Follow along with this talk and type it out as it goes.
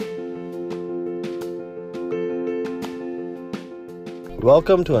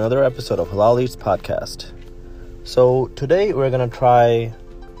Welcome to another episode of Halal Eats Podcast. So today we're going to try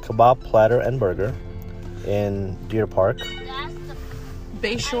Kabab Platter and Burger in Deer Park.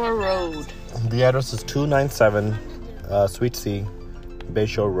 Bayshore Road. The address is 297 Suite C,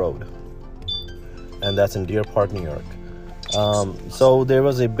 Bayshore Road. And that's in Deer Park, New York. So there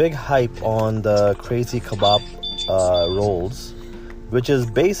was a big hype on the crazy kebab rolls, which is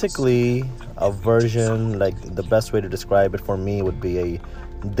basically a version, like the best way to describe it for me would be a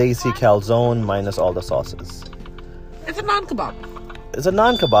desi calzone minus all the sauces. It's a non-kebab. It's a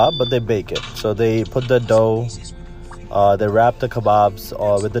non-kebab, but they bake it. So they put the dough, they wrap the kebabs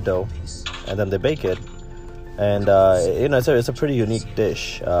with the dough, and then they bake it. And it's a pretty unique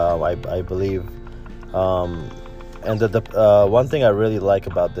dish, I believe. And the one thing I really like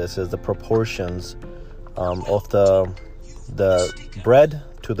about this is the proportions of the bread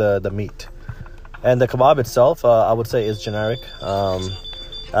to the meat. And the kebab itself, I would say, is generic.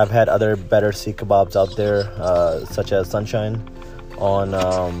 I've had other better Sikh kebabs out there, such as Sunshine on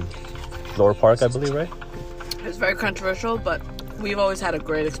Lower Park, I believe, right? It's very controversial, but we've always had a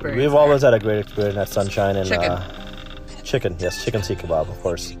great experience. We've always had a great experience at Sunshine. And chicken Sikh kebab, of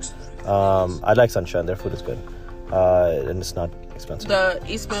course. I like Sunshine. Their food is good. And it's not expensive. The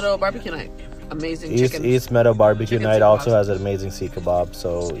East Meadow Barbecue Night. Amazing chicken. East Meadow Barbecue Chicken Night Sikh also kebab. has an amazing Sikh kebab.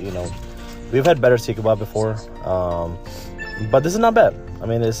 So, we've had better Sikh kebab before. But this is not bad. I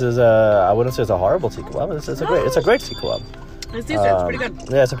mean, this is I wouldn't say it's a horrible Sikh kebab. It's a great Sikh kebab. It's decent. It's pretty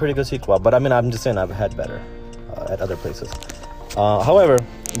good. Yeah, it's a pretty good Sikh kebab. But I mean, I'm just saying I've had better at other places. However,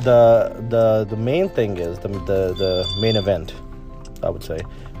 the main thing is the main event, I would say,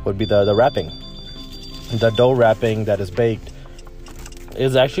 would be the wrapping. The dough wrapping that is baked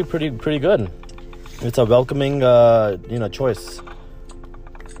is actually pretty good. It's a welcoming choice.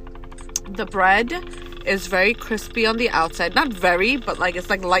 The bread is very crispy on the outside. Not very, but it's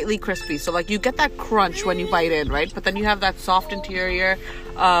lightly crispy. So you get that crunch when you bite in, right? But then you have that soft interior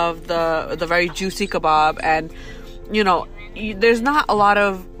of the very juicy kebab. And, there's not a lot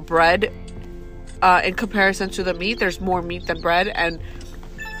of bread in comparison to the meat. There's more meat than bread. And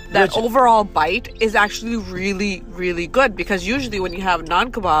that overall bite is actually really, really good, because usually when you have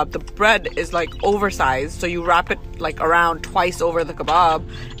non-kebab, the bread is oversized, so you wrap it around twice over the kebab,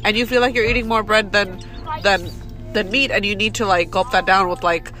 and you feel like you're eating more bread than meat, and you need to gulp that down with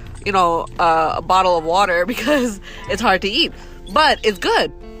a bottle of water because it's hard to eat, but it's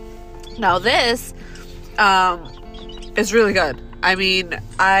good. Now this is really good. I mean,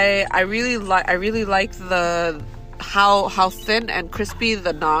 I really like the how thin and crispy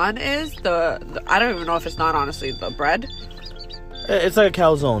the naan is. The I don't even know if it's naan, honestly. The bread. It's like a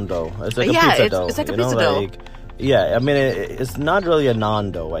calzone dough. It's like a pizza dough. It's like a pizza dough. Yeah, I mean, it's not really a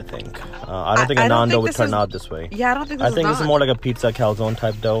naan dough, I think. I don't think a naan dough would turn out this way. Yeah, I don't think this I think it's more like a pizza calzone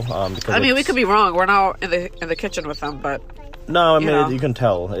type dough. Because we could be wrong. We're not in the kitchen with them, but no, I mean, you can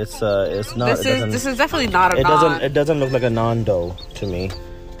tell. It's not. This is definitely not a naan. It doesn't look like a naan dough to me.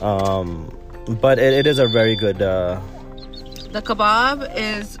 But it is a very good... The kebab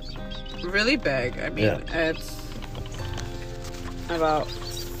is really big. I mean, It's about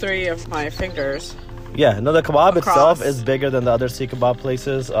 3 of my fingers. Yeah, no, the kebab itself is bigger than the other Sikh kebab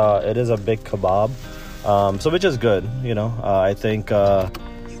places. It is a big kebab, so which is good. I think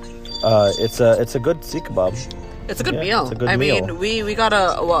it's a good Sikh kebab. It's a good meal. It's a good meal. Mean, we got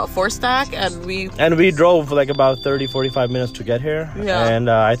a 4-stack, and we drove about 30-45 minutes to get here. Yeah. And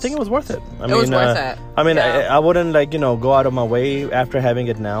I think it was worth it. It was worth it. I mean, I wouldn't go out of my way after having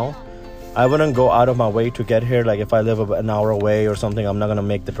it now. I wouldn't go out of my way to get here. If I live an hour away or something, I'm not gonna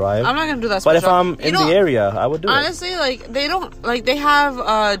make the drive. I'm not gonna do that. But if I'm in the area, I would do it. Honestly, they don't they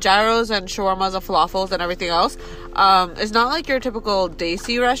have gyros and shawarmas and falafels and everything else. It's not like your typical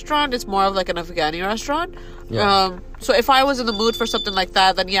desi restaurant. It's more of an Afghani restaurant. Yeah. So if I was in the mood for something like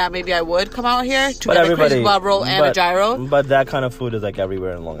that, then maybe I would come out here to get a crazy Kabab roll and a gyro. But that kind of food is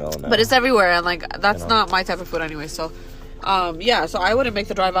everywhere in Long Island now. But it's everywhere, and that's not my type of food anyway. So, so I wouldn't make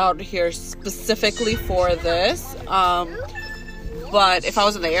the drive out here specifically for this. But if I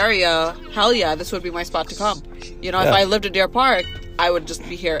was in the area, hell yeah, this would be my spot to come. If I lived in Deer Park, I would just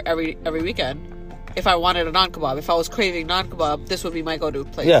be here every weekend. If I wanted a non-kebab, if I was craving non-kebab, this would be my go-to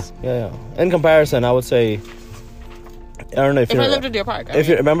place. Yeah. In comparison, I would say, I don't know if I lived in Deer Park.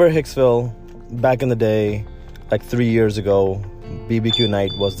 You remember Hicksville back in the day, 3 years ago, BBQ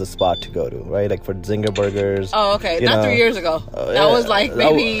night was the spot to go to, right? For Zinger burgers. Oh, okay. Not 3 years ago. That was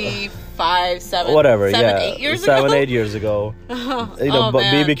maybe whatever, 8 years ago. 7, 8 years ago. But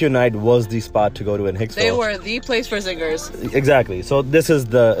BBQ night was the spot to go to in Hicksville. They were the place for zingers. Exactly. So this is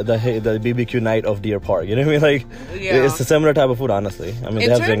the BBQ night of Deer Park. You know what I mean? Like, it's a similar type of food, honestly. I mean, they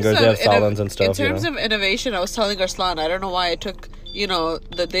have zingers, they have salons and stuff. In terms of innovation, I was telling Arslan, I don't know why it took,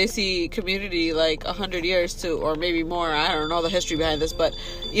 the Desi community like 100 years to, or maybe more, I don't know the history behind this, but,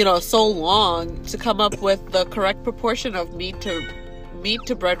 so long to come up with the correct proportion of meat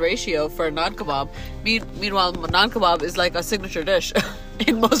to bread ratio for a naan kebab. Meanwhile, naan kebab is like a signature dish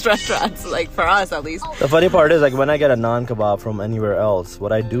in most restaurants, like for us at least. The funny part is, like, when I get a naan kebab from anywhere else,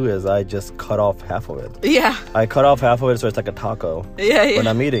 what I do is I just cut off half of it. Yeah. I cut off half of it so it's like a taco. Yeah. When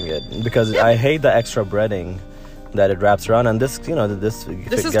I'm eating it, because I hate the extra breading that it wraps around, and this is gets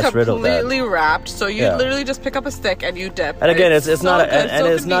rid of that. completely wrapped, so you literally just pick up a stick and you dip. And again, it's not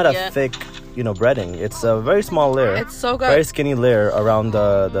a thick breading. It's a very small layer. It's so good. Very skinny layer around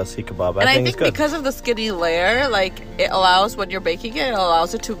the seekh kebab. And I think because of the skinny layer, like, it allows, when you're baking it,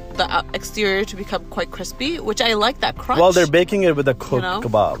 allows it to the exterior to become quite crispy, which I like that crunch. Well, they're baking it with a cooked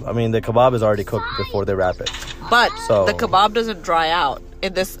kebab. I mean, the kebab is already cooked before they wrap it. But the kebab doesn't dry out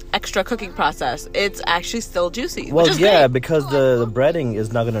in this extra cooking process. It's actually still juicy. Well, which is great. because the breading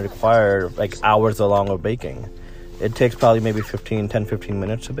is not going to require like hours along of baking. It takes probably maybe 10-15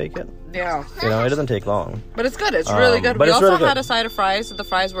 minutes to bake it. Yeah. It doesn't take long. But it's good. It's really good. But we it's also really good. had a side of fries, and the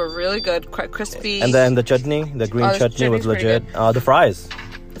fries were really good, quite crispy. And then the chutney, the green chutney was legit. The fries.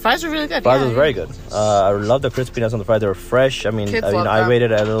 The fries were really good. Fries was very good. I love the crispiness on the fries. They were fresh. I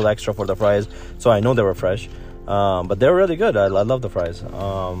waited a little extra for the fries, so I know they were fresh. But they were really good. I love the fries. The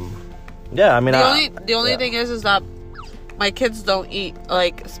only thing is that my kids don't eat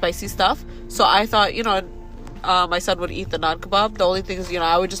like spicy stuff, so I thought my son would eat the naan kebab. The only thing is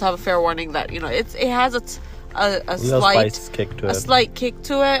I would just have a fair warning that it has a slight kick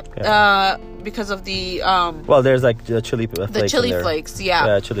to it because of the there's like the chili flakes. Chili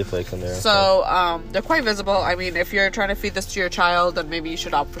flakes in there, so they're quite visible. I mean, if you're trying to feed this to your child, then maybe you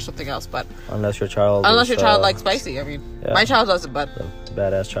should opt for something else, but unless your child likes spicy. I mean, my child doesn't, but a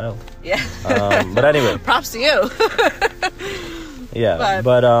badass child. But anyway, props to you.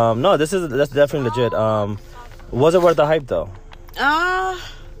 but no, that's definitely legit. Was it worth the hype though?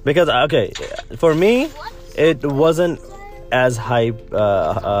 Because for me, it wasn't as hype,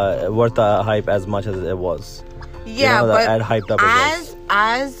 worth the hype as much as it was. Yeah, but hyped up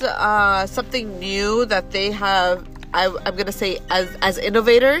as something new that they have, I'm gonna say as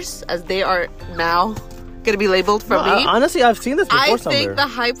innovators as they are now gonna be labeled for me. Honestly, I've seen this before. I think the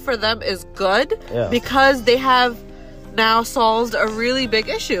hype for them is good because they have now solved a really big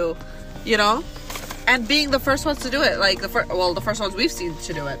issue, and being the first ones to do it, like the first ones we've seen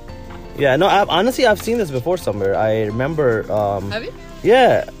to do it. Yeah, no, I've seen this before somewhere. I remember. Have you?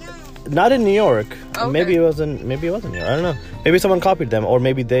 Yeah, not in New York. Okay. Maybe it was in New York. I don't know. Maybe someone copied them, or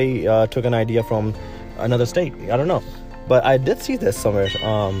maybe they took an idea from another state. I don't know. But I did see this somewhere.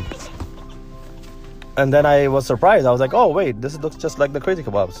 And then I was surprised. I was like, oh wait, this looks just like the crazy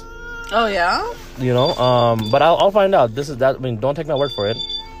kebabs. Oh yeah. But I'll find out. This is that. I mean, don't take my word for it.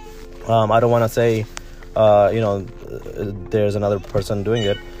 I don't want to say, there's another person doing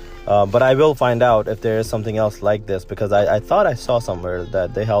it. But I will find out if there is something else like this, because I thought I saw somewhere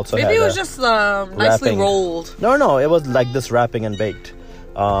that they also maybe it was just nicely rolled. No, it was like this wrapping and baked.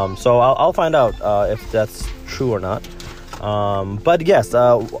 So I'll find out if that's true or not. But yes,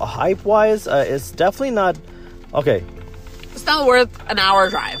 hype wise, it's definitely not okay. It's not worth an hour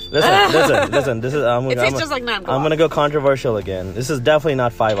drive. Listen. This is it tastes just like naan kebab. I'm gonna go controversial again. This is definitely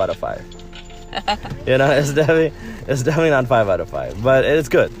not 5 out of 5. It's definitely not 5 out of 5, but it's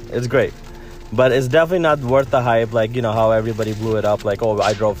good. It's great, but it's definitely not worth the hype. Like how everybody blew it up. Like, oh,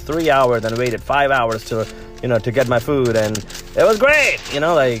 I drove 3 hours and waited 5 hours to get my food, and it was great.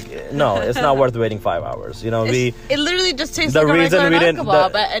 No, it's not worth waiting 5 hours. It literally just tastes like a regular naan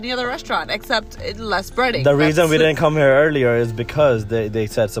kebab at any other restaurant, except less breading. The reason we didn't come here earlier is because they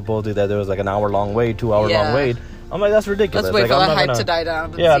said supposedly that there was like an hour-long wait, 2 hour long wait. I'm like, that's ridiculous. Let's wait for the hype to die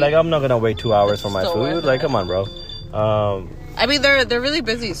down. Yeah, like I'm not gonna wait 2 hours for my food. Like, come on, bro. I mean, they're really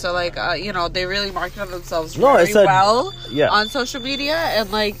busy, so like they really market themselves well on social media,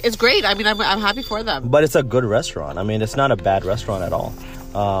 and like it's great. I mean, I'm happy for them. But it's a good restaurant. I mean, it's not a bad restaurant at all.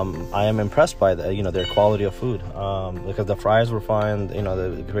 I am impressed by their quality of food, because the fries were fine.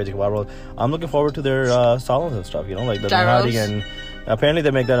 The crazy Kabab Roll. I'm looking forward to their salads and stuff. Like the nihari, and apparently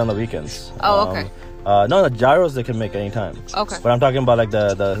they make that on the weekends. Oh, okay. No, the gyros they can make anytime. Okay. But I'm talking about like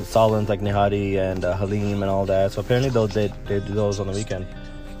the salons like nihari and halim and all that. So apparently they do those on the weekend.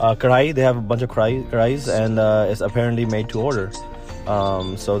 Karai, they have a bunch of karais, and it's apparently made to order.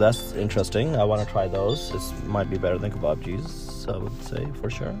 So that's interesting. I want to try those. This might be better than kebab cheese, I would say, for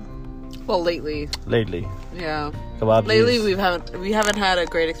sure. Well, lately. Yeah. Kebab lately, cheese. we haven't had a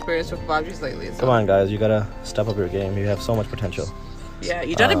great experience with kebab cheese lately. So. Come on, guys. You gotta step up your game. You have so much potential. Yeah,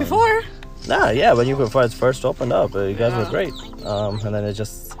 you done it before. Yeah. When you first opened up, you guys were great. And then it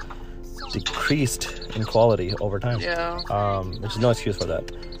just decreased in quality over time. Yeah. Which is no excuse for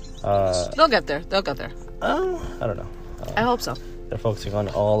that. They'll get there. I don't know. I hope so. They're focusing on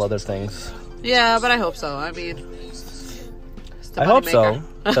all other things. Yeah, but I hope so. I mean, I hope so,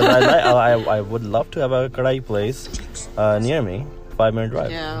 because I would love to have a kadai place near me, 5-minute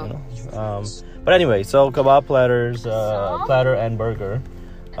drive. Yeah. You know? But anyway, so kebab platters, platter and burger.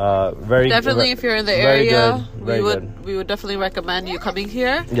 Very definitely, if you're in the area, good. we would definitely recommend you coming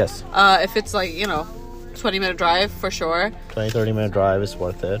here. Yes. If it's like 20-minute drive for sure. 20-30-minute drive is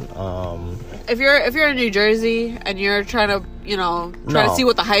worth it. If you're in New Jersey and you're trying to try to see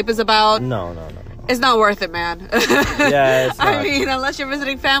what the hype is about, no. It's not worth it, man. Yeah, it's not. I mean, unless you're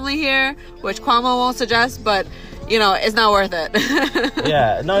visiting family here, which Cuomo won't suggest, but it's not worth it.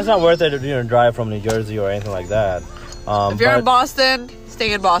 Yeah, no, it's not worth it to drive from New Jersey or anything like that. If you're in Boston,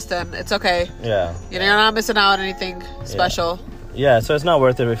 stay in Boston. It's okay. Yeah. You're not missing out on anything special. Yeah, so it's not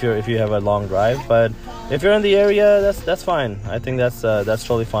worth it if you have a long drive, but if you're in the area, that's fine. I think that's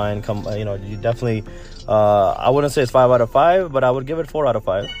totally fine. You definitely. I wouldn't say it's 5 out of 5, but I would give it 4 out of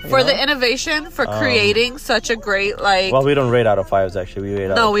 5. For the innovation, for creating such a great Well, we don't rate out of 5s actually. We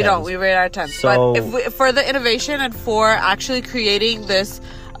rate out. No, of we 10s. don't. We rate out of 10. So, but for the innovation and for actually creating this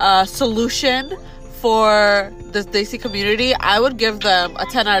solution for the Desi community, I would give them a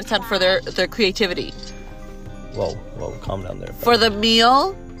 10 out of 10 for their creativity. Whoa, calm down there. For the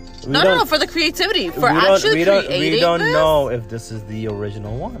meal. No, for the creativity. For actually creating We don't this. know if this is the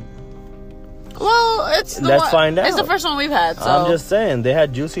original one. Well, let's find out. It's the first one we've had. So. I'm just saying, they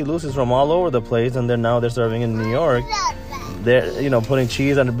had juicy looses from all over the place, and now they're serving in New York. They're putting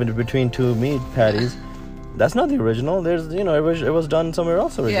cheese between two meat patties. That's not the original. There's it was done somewhere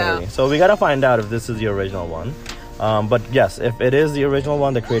else originally. Yeah. So we gotta find out if this is the original one. But yes, if it is the original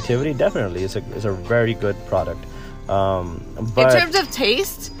one, the creativity definitely is a very good product. But in terms of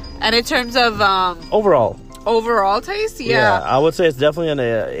taste and in terms of overall taste, yeah, I would say it's definitely an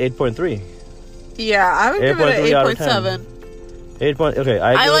 8.3. Yeah, I would give it an 8.7. 8 point. Okay,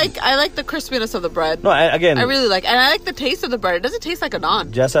 I like the crispiness of the bread. No, I really like, and I like the taste of the bread. It doesn't taste like a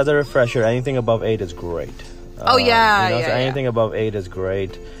naan. Just as a refresher, anything above 8 is great. Anything above 8 is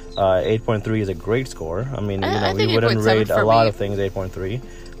great. 8.3 is a great score. I mean, we wouldn't rate a lot of things 8.3.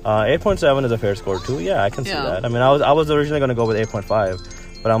 8.7 is a fair score too. Yeah, I can see that. I mean, I was originally going to go with 8.5.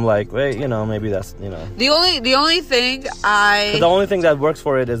 But I'm like, wait, maybe that's, The only thing the only thing that works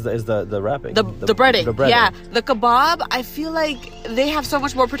for it is the wrapping. The breading. The breading. Yeah. The kebab, I feel like they have so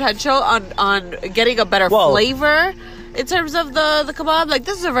much more potential on getting a better flavor in terms of the kebab. Like,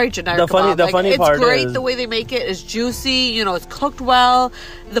 this is a very generic kebab. The funny part it's great the way they make it. It's juicy, it's cooked well.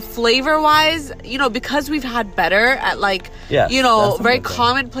 The flavor-wise, because we've had better at very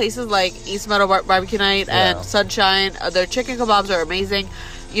common places like East Meadow Barbecue Night and Sunshine. Their chicken kebabs are amazing.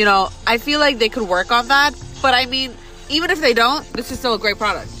 I feel like they could work on that. But I mean, even if they don't, this is still a great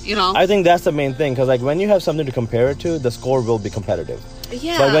product, I think that's the main thing, because when you have something to compare it to, the score will be competitive.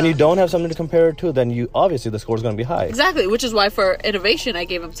 Yeah. But when you don't have something to compare it to, then obviously the score is going to be high. Exactly, which is why for innovation I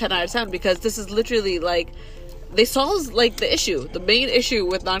gave them 10 out of 10, because this is literally they solve the main issue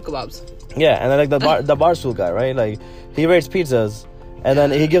with naan kebabs. Yeah, and then the barstool guy, right? Like, he rates pizzas. And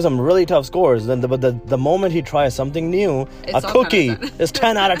then he gives them really tough scores. But the moment he tries something new, a cookie is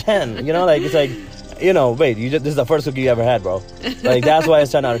 10 out of 10. It's like, wait, this is the first cookie you ever had, bro. Like, that's why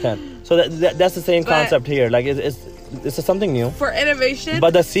it's 10 out of 10. So that's the same concept here. Like, it's something new. For innovation.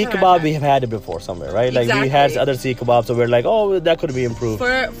 But the Sikh kebab, we have had it before somewhere, right? Like, we had other Sikh kebabs, so we're like, oh, that could be improved.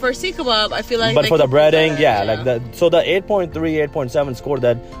 For Sikh kebab, I feel like. But for the breading, so the 8.3, 8.7 score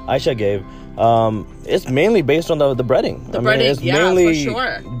that Aisha gave, it's mainly based on the breading. It's mainly, for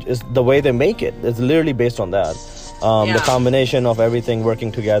sure. It's the way they make it. It's literally based on that. The combination of everything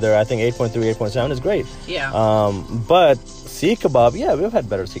working together, I think 8.3, 8.7 is great. Yeah. But Sikh kebab, we've had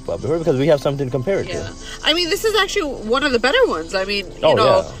better Sikh kebab before because we have something to compare it to. I mean, this is actually one of the better ones. I mean,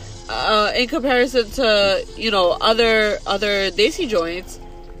 in comparison to other desi joints,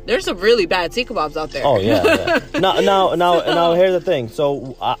 there's some really bad Sikh kebabs out there. Oh yeah. Now here's the thing.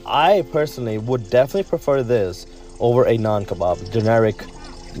 So I personally would definitely prefer this over a naan kebab, generic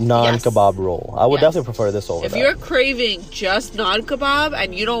naan kebab roll. I would definitely prefer this over that. If you're craving just naan kebab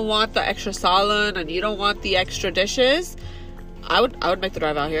and you don't want the extra salan and you don't want the extra dishes, I would make the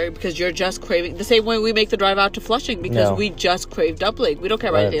drive out here because you're just craving the same way we make the drive out to Flushing because we just crave dumpling. We don't care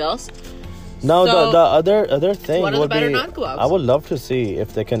about anything else. No, so, the other thing would be I would love to see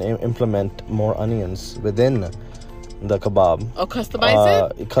if they can implement more onions within the kebab. Oh,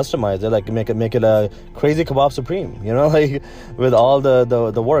 customize it? Customize it, like make it a crazy kebab supreme, you know, like with all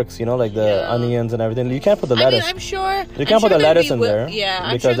the works, you know, like the onions and everything. You can't put the lettuce. I mean, I'm sure you can't put the lettuce in there. Yeah,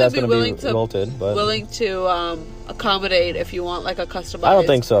 I'm because sure that's they'd be willing to accommodate if you want like a customized. I don't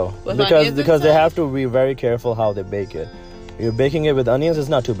think so because they have to be very careful how they bake it. You're baking it with onions, it's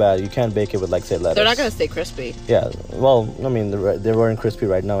not too bad. You can't bake it with, like, say, lettuce. They're not going to stay crispy. Yeah. Well, I mean, they weren't crispy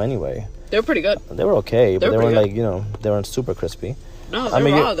right now anyway. They were pretty good. They were okay, but they weren't, like, you know, they weren't super crispy. No, they're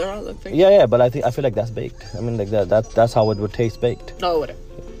raw. They're raw. Yeah, but I feel like that's baked. I mean, like, that's how it would taste baked. No, it wouldn't.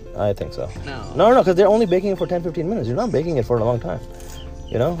 I think so. No, because they're only baking it for 10-15 minutes. You're not baking it for a long time.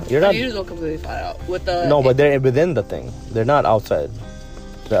 You know? You're not... You just go completely flat out. With the... No, but they're within the thing. They're not outside.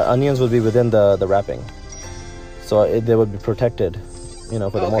 The onions would be within the wrapping. So they would be protected. You know,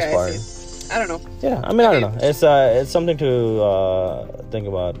 for the most part. I don't know. Yeah, I mean, I don't know. It's something to think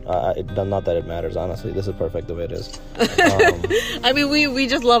about. Not that it matters, honestly. This is perfect the way it is. I mean, we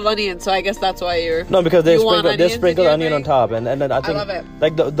just love onions, so I guess that's why you're. No, because they sprinkle onion on top, and then I think I love it.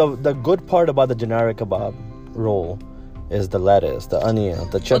 Like the good part about the generic kebab roll is the lettuce, the onion,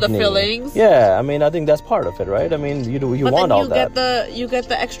 the chutney, the fillings. Yeah, I mean, I think that's part of it, right? I mean, you want all that. You get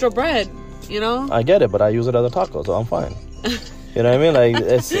the extra bread, you know. I get it, but I use it as a taco, so I'm fine. You know what I mean? Like,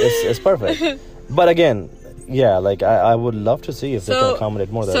 it's perfect. But again, yeah, like, I would love to see if they can accommodate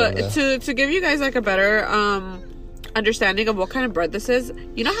more. So, to give you guys, like, a better understanding of what kind of bread this is,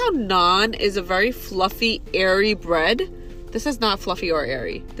 you know how naan is a very fluffy, airy bread? This is not fluffy or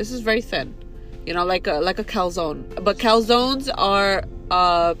airy. This is very thin. You know, like a calzone. But calzones are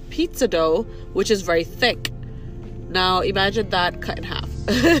pizza dough, which is very thick. Now, imagine that cut in half.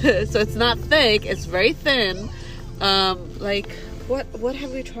 So, it's not thick. It's very thin. Like what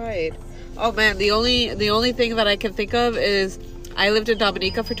have we tried? Oh man, the only thing that I can think of is I lived in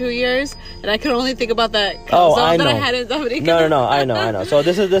Dominica for 2 years, and I can only think about that calzone that I had in Dominica. No, I know. So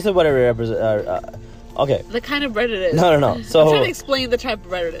this is what it represents. Okay. The kind of bread it is. No. So I'm trying to explain the type of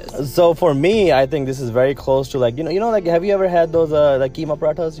bread it is. So for me, I think this is very close to like you know like have you ever had those like keema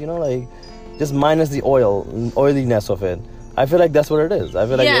parathas? You know, like just minus the oiliness of it. I feel like that's what it is. I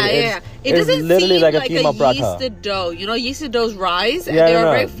feel like it doesn't literally seem like a keema paratha. Yeasted dough. You know, yeasted doughs rise and they're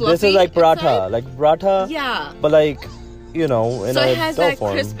very fluffy. This is like paratha, inside. like paratha. Yeah. But like, you know, in so a it has that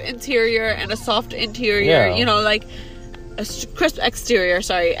form. crisp interior and a soft interior. Yeah. You know, like a crisp exterior,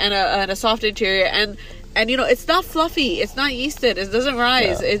 and a soft interior, and you know, it's not fluffy. It's not yeasted. It doesn't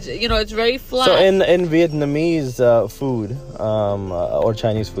rise. Yeah. It's it's very flat. So in Vietnamese food or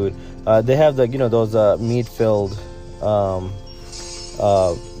Chinese food, they have those meat filled.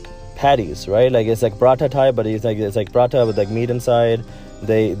 Patties, right? Like it's like paratha type, but it's like paratha with like meat inside.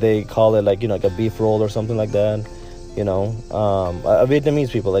 They call it like like a beef roll or something like that. You know, Vietnamese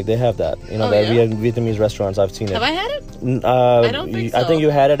people like they have that. You know, Vietnamese restaurants. I've seen it. Have I had it? I don't think so. I think you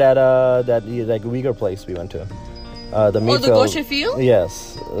had it at that like Uyghur place we went to. The meat the Goshe Field?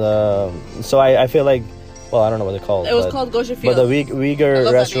 Yes. So I feel like. Well, I don't know what they call it. It was called Goshe Field. But the Uyghur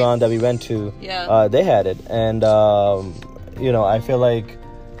restaurant that we went to, they had it. And, I feel like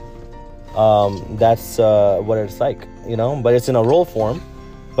that's what it's like, But it's in a roll form.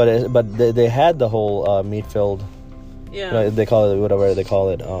 But they had the whole meat-filled, they call it whatever they call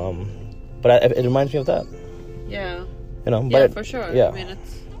it. But it reminds me of that. Yeah. But for sure. Yeah. I mean,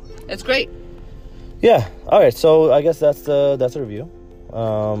 it's great. Yeah. All right. So I guess that's the review.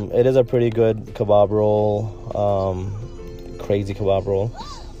 It is a pretty good kebab roll, crazy kebab roll.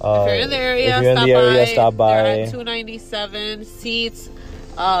 If you're in the area, stop by. They're at 297 Seats,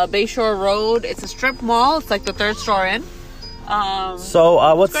 Bayshore Road. It's a strip mall. It's like the third store in. So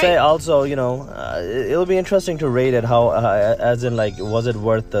I would say also, it'll be interesting to rate it. How, as in, like, was it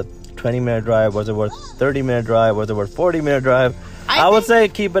worth the 20-minute drive? Was it worth 30-minute drive? Was it worth 40-minute drive? I would say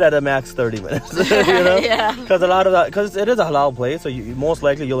keep it at a max 30 minutes, Yeah. Because a lot of that, because it is a halal place, so most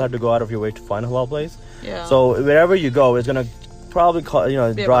likely you'll have to go out of your way to find a halal place. Yeah. So wherever you go, it's gonna probably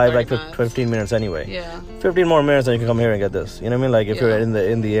drive like 15 minutes anyway. Yeah. 15 more minutes, and you can come here and get this. You know what I mean? Like if you're in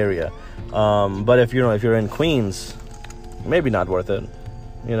the area. But if you're in Queens, maybe not worth it.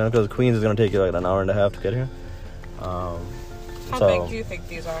 Because Queens is gonna take you like an hour and a half to get here. How big do you think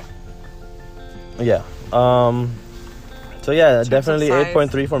these are? Yeah. So yeah, definitely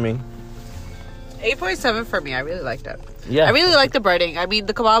 8.3 for me. 8.7 for me. I really liked it. Yeah. I really like the breading. I mean,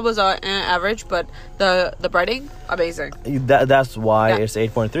 the kebab was average, but the breading amazing. That's why Yeah. it's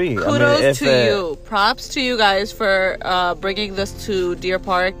 8.3. Kudos to you. Props to you guys for bringing this to Deer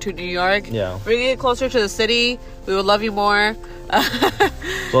Park, to New York. Yeah. Bringing it closer to the city. We would love you more.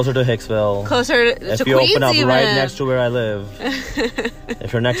 Closer to Hicksville. Closer to If Queens, you open up even. right next to where I live,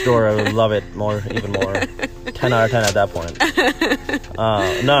 if you're next door, I would love it even more. 10 out of 10 at that point.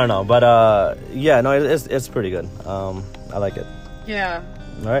 No. But it's pretty good. I like it. Yeah.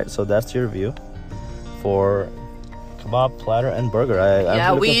 All right, so that's your review for Kabab Platter and Burger.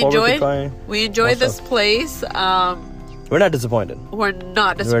 I'm looking forward to trying. We enjoyed more this stuff. place. We're not disappointed. We're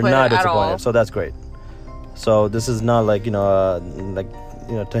not disappointed at all. So that's great. So this is not like tahini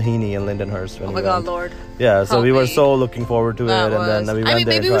and Lindenhurst. Oh my God, Lord. Yeah, so Help we were me. so looking forward to it, and then we went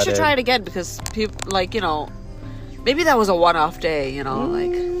there. Maybe we should try it again because people maybe that was a one-off day. It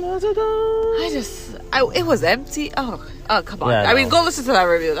was empty. Oh, come on. Yeah, go listen to that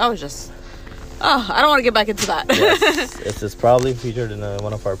review. That was just. Oh, I don't want to get back into that. Yes, it's probably featured in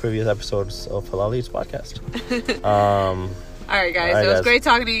one of our previous episodes of Halal Eats podcast. All right, guys. It was great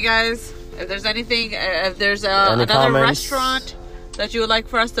talking to you guys. If there's anything, if there's another comments, restaurant that you would like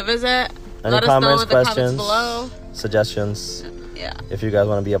for us to visit, let us comments, know in the comments questions, below. Suggestions. Yeah. If you guys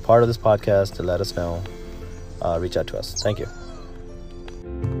want to be a part of this podcast, let us know. Reach out to us. Thank you.